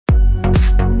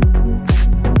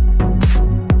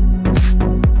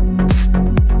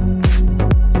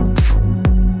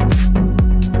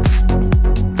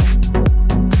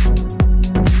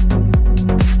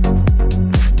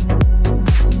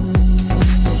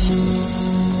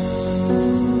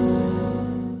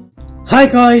Hi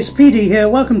guys, PD here,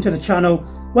 welcome to the channel,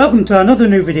 welcome to another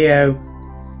new video.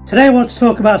 Today I want to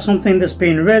talk about something that's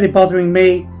been really bothering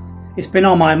me. It's been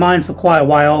on my mind for quite a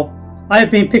while. I have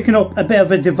been picking up a bit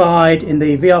of a divide in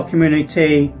the VR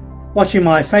community, watching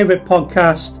my favourite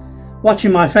podcast,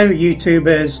 watching my favourite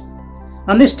YouTubers,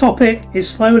 and this topic is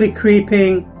slowly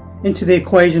creeping into the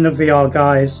equation of VR,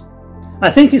 guys.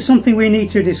 I think it's something we need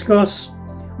to discuss,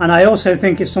 and I also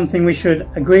think it's something we should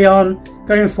agree on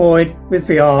going forward with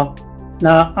VR.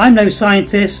 Now, I'm no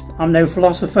scientist, I'm no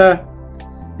philosopher.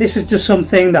 This is just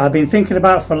something that I've been thinking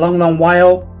about for a long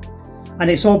while, and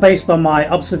it's all based on my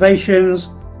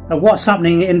observations of what's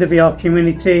happening in the VR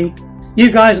community. You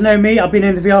guys know me, I've been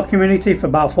in the VR community for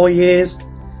about 4 years.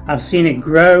 I've seen it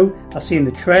grow, I've seen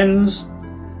the trends,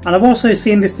 and I've also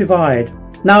seen this divide.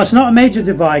 Now, it's not a major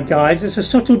divide, guys, it's a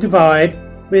subtle divide,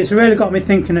 but it's really got me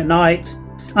thinking at night,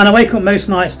 and I wake up most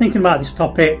nights thinking about this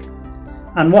topic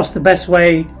and what's the best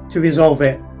way to resolve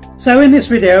it. So in this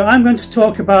video I'm going to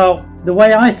talk about the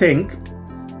way I think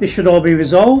this should all be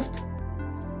resolved,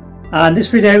 and this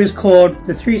video is called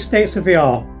The 3 States of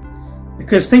VR,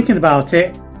 because thinking about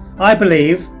it, I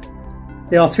believe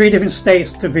there are 3 different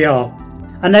states to VR,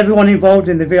 and everyone involved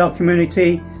in the VR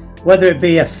community, whether it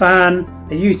be a fan,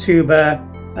 a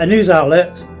YouTuber, a news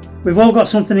outlet, we've all got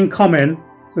something in common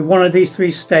with one of these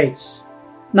 3 states.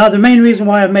 Now, the main reason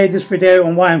why I've made this video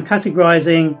and why I'm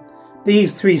categorizing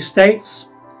these 3 states,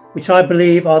 which I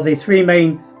believe are the 3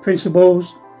 main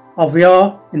principles of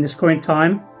VR in this current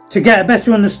time, to get a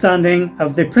better understanding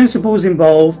of the principles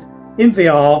involved in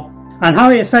VR and how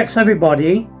it affects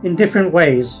everybody in different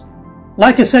ways.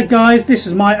 Like I said, guys, this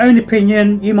is my own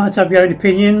opinion. You might have your own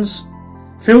opinions.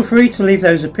 Feel free to leave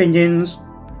those opinions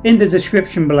in the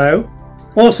description below.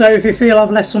 Also, if you feel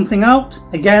I've left something out,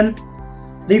 again,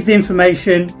 leave the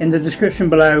information in the description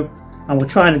below and we'll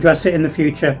try and address it in the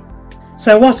future.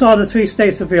 So what are the 3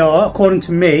 states of VR according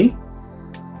to me,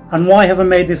 and why have I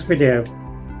made this video?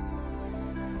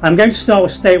 I'm going to start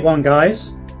with state 1,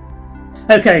 guys.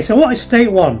 Okay, so what is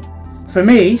state 1? For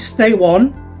me, state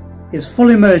 1 is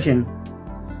full immersion.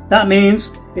 That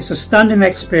means it's a standing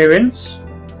experience.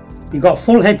 You've got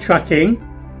full head tracking,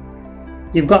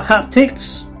 you've got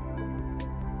haptics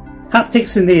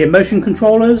in the motion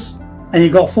controllers, and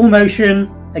you've got full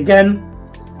motion again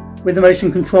with the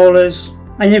motion controllers,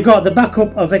 and you've got the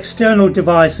backup of external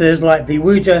devices like the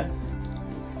Wuja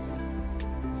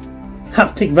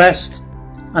haptic vest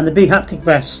and the B haptic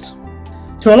vest.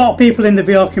 To a lot of people in the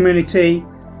VR community,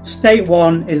 state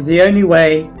 1 is the only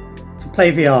way to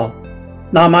play VR.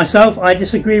 Now myself, I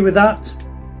disagree with that,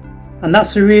 and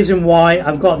that's the reason why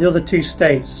I've got the other 2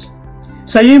 states.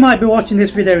 So you might be watching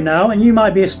this video now and you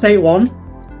might be a state 1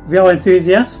 VR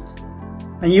enthusiast,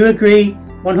 and you agree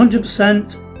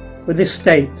 100% with this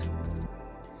state,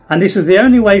 and this is the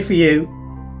only way for you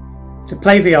to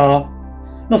play VR.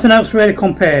 Nothing else really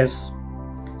compares.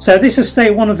 So this is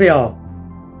state 1 of VR.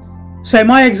 So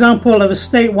my example of a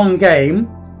state 1 game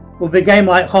would be a game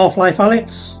like Half-Life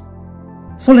Alyx.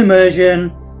 Full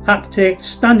immersion, haptics,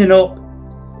 standing up,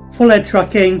 full head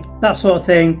tracking, that sort of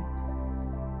thing.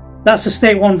 That's a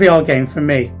state 1 VR game for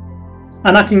me,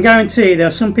 and I can guarantee there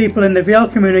are some people in the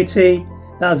VR community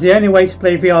that's the only way to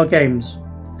play VR games.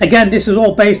 Again, this is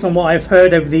all based on what I've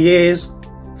heard over the years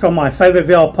from my favourite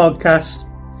VR podcasts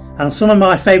and some of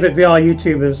my favourite VR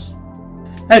YouTubers.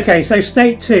 Okay, so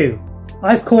state 2,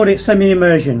 I've called it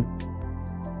semi-immersion.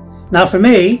 Now for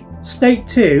me, state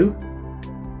 2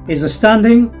 is a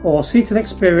standing or seated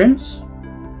experience.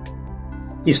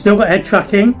 You've still got head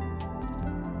tracking.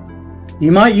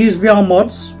 You might use VR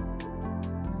mods.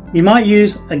 You might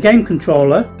use a game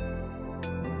controller.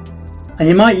 And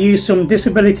you might use some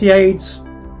disability aids,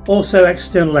 also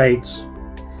external aids.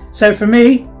 So for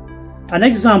me, an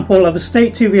example of a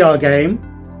state 2 VR game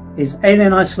is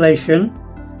Alien Isolation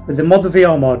with the Mother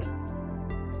VR mod.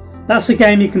 That's a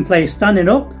game you can play standing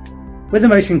up with the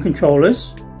motion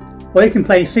controllers, or you can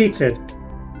play seated.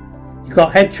 You've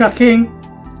got head tracking,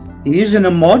 you're using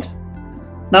a mod.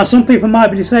 Now some people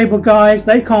might be disabled, guys,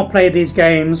 they can't play these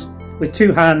games with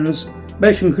 2 hands,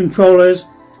 motion controllers.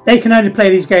 They can only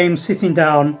play these games sitting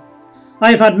down.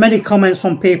 I have had many comments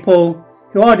from people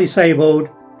who are disabled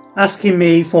asking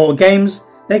me for games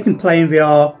they can play in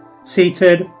VR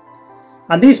seated,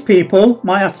 and these people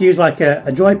might have to use like a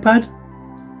joypad.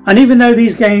 And even though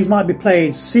these games might be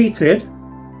played seated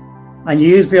and you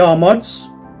use VR mods,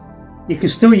 you can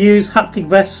still use haptic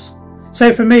vests.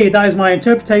 So for me, that is my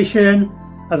interpretation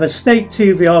of a state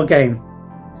 2 VR game.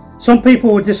 Some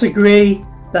people will disagree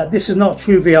that this is not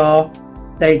true VR.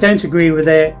 They don't agree with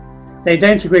it. They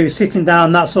don't agree with sitting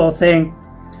down, that sort of thing.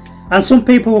 And some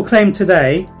people will claim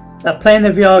today that playing a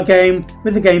VR game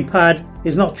with a gamepad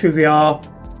is not true VR.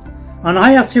 And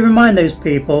I have to remind those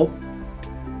people,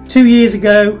 2 years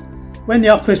ago when the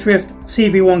Oculus Rift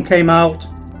CV1 came out,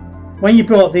 when you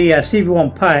brought the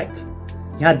CV1 pack,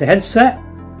 you had the headset,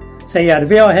 so you had a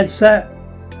VR headset,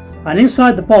 and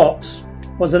inside the box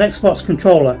was an Xbox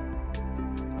controller.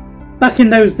 Back in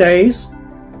those days,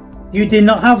 you did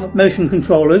not have motion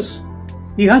controllers.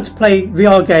 You had to play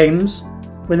VR games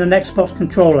with an Xbox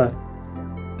controller.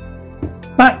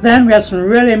 Back then we had some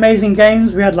really amazing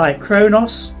games. We had like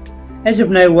Chronos, Edge of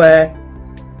Nowhere.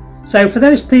 So for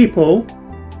those people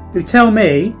who tell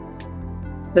me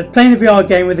that playing a VR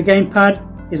game with a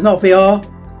gamepad is not VR,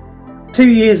 2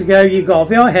 years ago you got a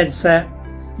VR headset,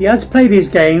 you had to play these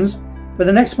games with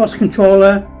an Xbox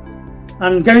controller,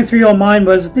 and going through your mind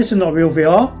was, this is not real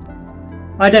VR.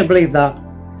 I don't believe that.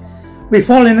 We've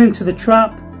fallen into the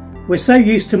trap. We're so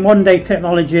used to modern day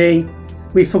technology,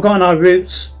 we've forgotten our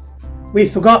roots. We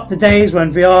forgot the days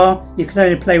when VR you could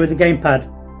only play with a gamepad.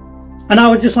 And I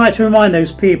would just like to remind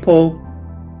those people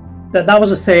that that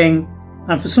was a thing,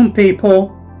 and for some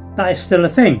people that is still a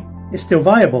thing. It's still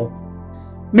viable.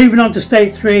 Moving on to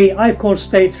state 3, I've called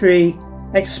state 3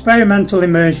 experimental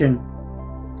immersion.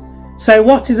 So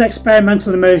what is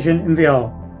experimental immersion in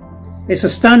VR? It's a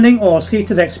standing or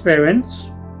seated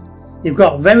experience. You've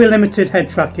got very limited head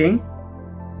tracking.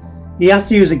 You have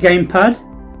to use a gamepad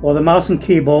or the mouse and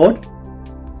keyboard.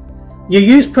 You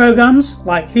use programs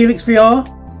like Helix VR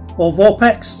or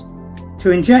Vorpex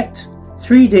to inject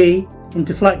 3D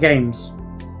into flat games.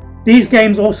 These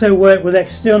games also work with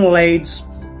external aids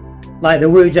like the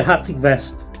Wooja haptic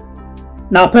vest.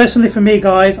 Now personally for me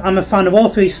guys, I'm a fan of all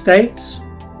 3 states,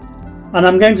 and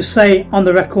I'm going to say on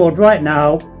the record right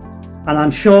now, and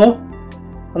I'm sure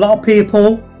a lot of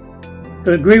people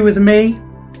who agree with me,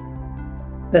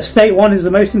 that state 1 is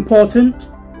the most important,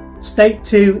 state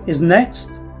 2 is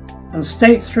next, and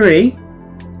state 3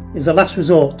 is the last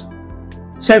resort.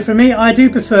 So for me, I do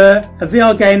prefer a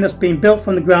VR game that's been built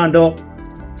from the ground up,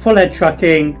 full head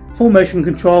tracking, full motion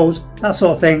controls, that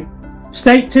sort of thing.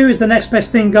 State 2 is the next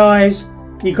best thing guys.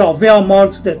 You've got VR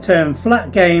mods that turn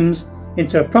flat games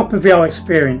into a proper VR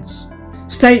experience.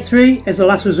 State 3 is the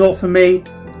last resort for me,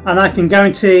 and I can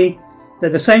guarantee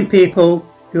that the same people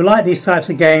who like these types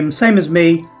of games, same as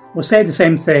me, will say the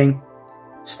same thing.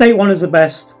 State 1 is the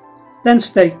best, then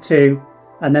state 2,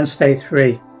 and then state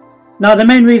 3. Now the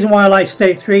main reason why I like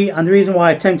state 3, and the reason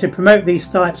why I tend to promote these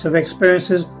types of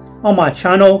experiences on my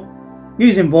channel,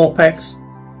 using Vorpex,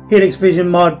 Helix Vision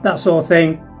mod, that sort of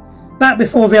thing. Back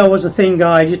before VR was a thing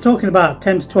guys, you're talking about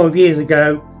 10 to 12 years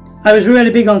ago, I was really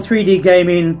big on 3D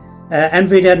gaming.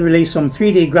 NVIDIA had released some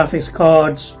 3D graphics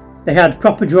cards. They had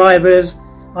proper drivers.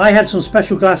 I had some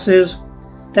special glasses.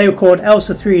 They were called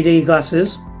Elsa 3D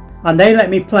glasses, and they let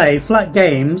me play flat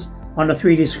games on a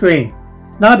 3D screen.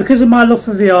 Now because of my love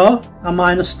for VR and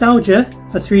my nostalgia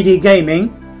for 3D gaming,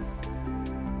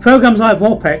 programs like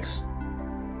Vorpex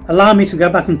allow me to go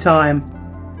back in time,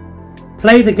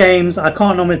 play the games I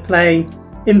can't normally play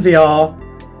in VR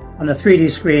on a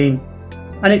 3D screen,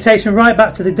 and it takes me right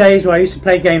back to the days where I used to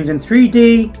play games in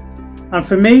 3D. And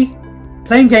for me,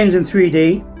 playing games in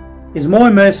 3D is more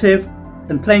immersive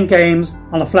than playing games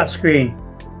on a flat screen.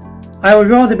 I would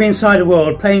rather be inside a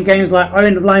world playing games like Ori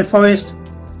and the Blind Forest,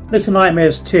 Little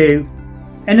Nightmares 2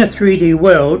 in a 3D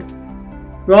world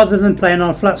rather than playing on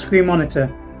a flat screen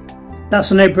monitor. That's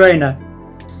a no-brainer.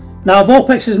 Now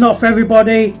Vorpex is not for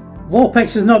everybody.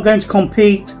 Vorpex is not going to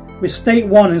compete with state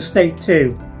 1 and state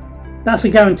 2. That's a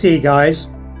guarantee guys.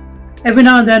 Every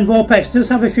now and then Vorpex does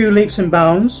have a few leaps and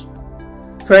bounds.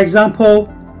 For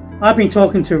example, I've been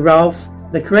talking to Ralph,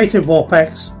 the creator of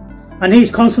Vorpex, and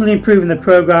he's constantly improving the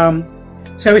program.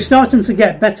 So we're starting to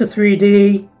get better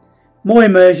 3D, more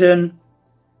immersion,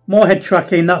 more head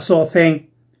tracking, that sort of thing.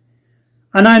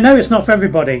 And I know it's not for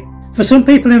everybody. For some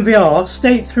people in VR,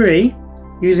 state 3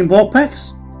 using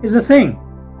Vorpex is a thing.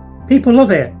 People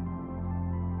love it.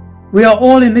 We are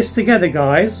all in this together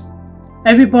guys.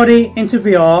 Everybody into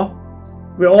VR,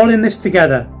 we're all in this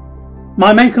together.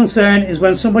 My main concern is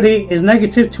when somebody is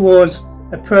negative towards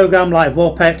a program like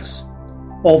Vorpex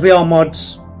or VR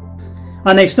mods,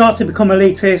 and they start to become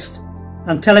elitist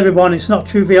and tell everyone it's not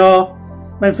true VR,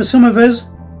 when for some of us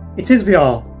it is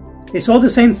VR. It's all the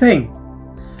same thing.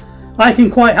 I can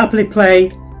quite happily play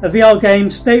a VR game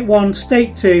state 1,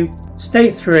 state 2,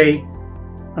 state 3,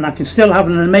 and I can still have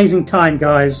an amazing time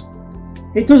guys.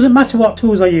 It doesn't matter what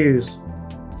tools I use.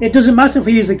 It doesn't matter if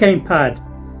I use a gamepad.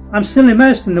 I'm still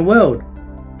immersed in the world.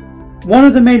 One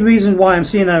of the main reasons why I'm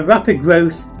seeing a rapid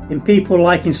growth in people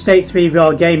liking state 3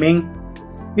 VR gaming,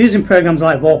 using programs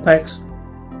like Vorpex,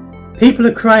 people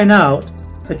are crying out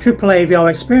for for AAA VR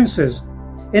experiences.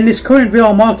 In this current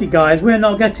VR market, guys, we're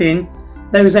not getting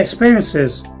those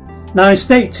experiences. Now in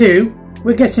State 2,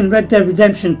 we're getting Red Dead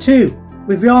Redemption 2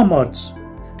 with VR mods.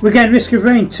 We're getting Risk of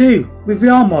Rain 2 with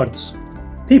VR mods.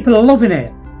 People are loving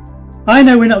it. I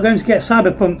know we're not going to get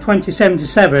Cyberpunk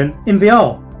 2077 in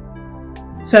VR.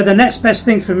 So the next best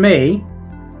thing for me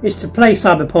is to play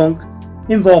Cyberpunk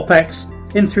in Vortex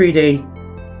in 3D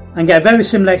and get a very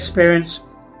similar experience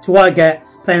to what I get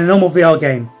playing a normal VR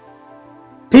game.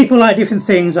 People like different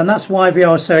things, and that's why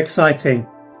VR is so exciting.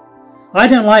 I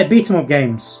don't like beat 'em up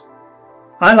games.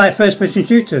 I like first person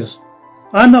shooters.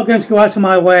 I'm not going to go out of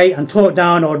my way and talk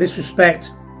down or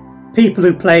disrespect people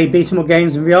who play beat 'em up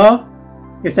games in VR.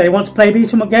 If they want to play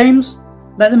beat 'em up games,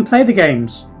 let them play the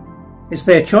games. It's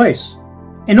their choice.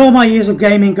 In all my years of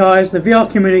gaming, guys, the VR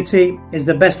community is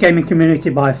the best gaming community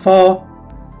by far.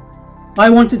 I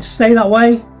want it to stay that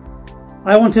way.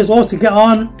 I want us all to get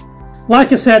on.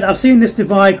 Like I said, I've seen this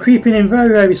divide creeping in very,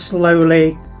 very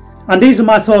slowly, and these are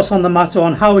my thoughts on the matter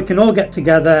on how we can all get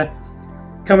together.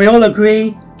 Can we all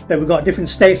agree that we've got different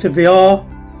states of VR,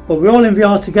 but we're all in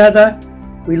VR together?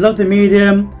 We love the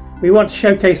medium. We want to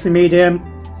showcase the medium.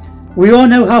 We all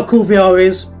know how cool VR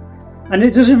is, and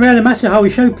it doesn't really matter how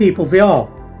we show people VR.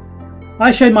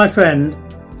 I showed my friend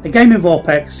a game in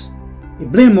Vortex.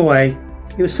 It blew him away.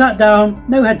 He was sat down,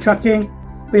 no head tracking,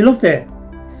 but he loved it.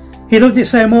 He loved it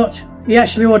so much, he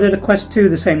actually ordered a Quest 2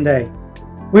 the same day.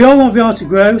 We all want VR to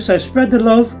grow, so spread the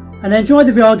love and enjoy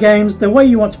the VR games the way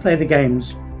you want to play the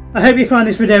games. I hope you found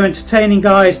this video entertaining,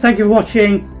 guys. Thank you for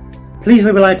watching. Please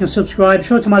leave a like and subscribe.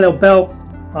 Show it to my little bell.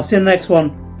 I'll see you in the next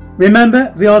one.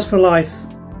 Remember, VR's for life.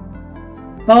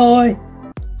 Bye.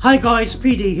 Hi guys,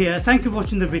 PD here. Thank you for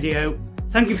watching the video.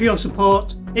 Thank you for your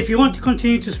support. If you want to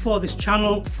continue to support this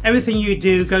channel, everything you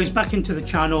do goes back into the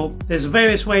channel. There's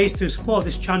various ways to support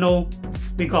this channel.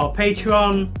 We've got a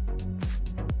Patreon.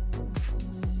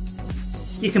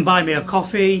 You can buy me a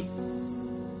coffee.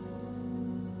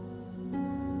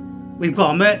 We've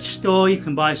got a merch store. You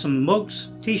can buy some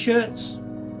mugs, t-shirts.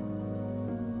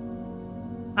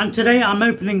 And today I'm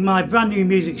opening my brand new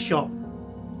music shop.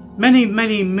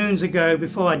 Many moons ago,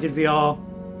 before I did VR,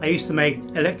 I used to make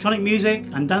electronic music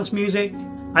and dance music.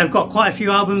 I've got quite a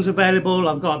few albums available.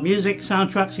 I've got music,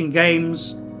 soundtracks and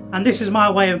games. And this is my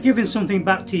way of giving something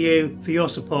back to you for your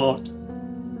support.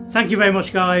 Thank you very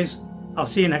much, guys. I'll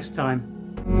see you next time.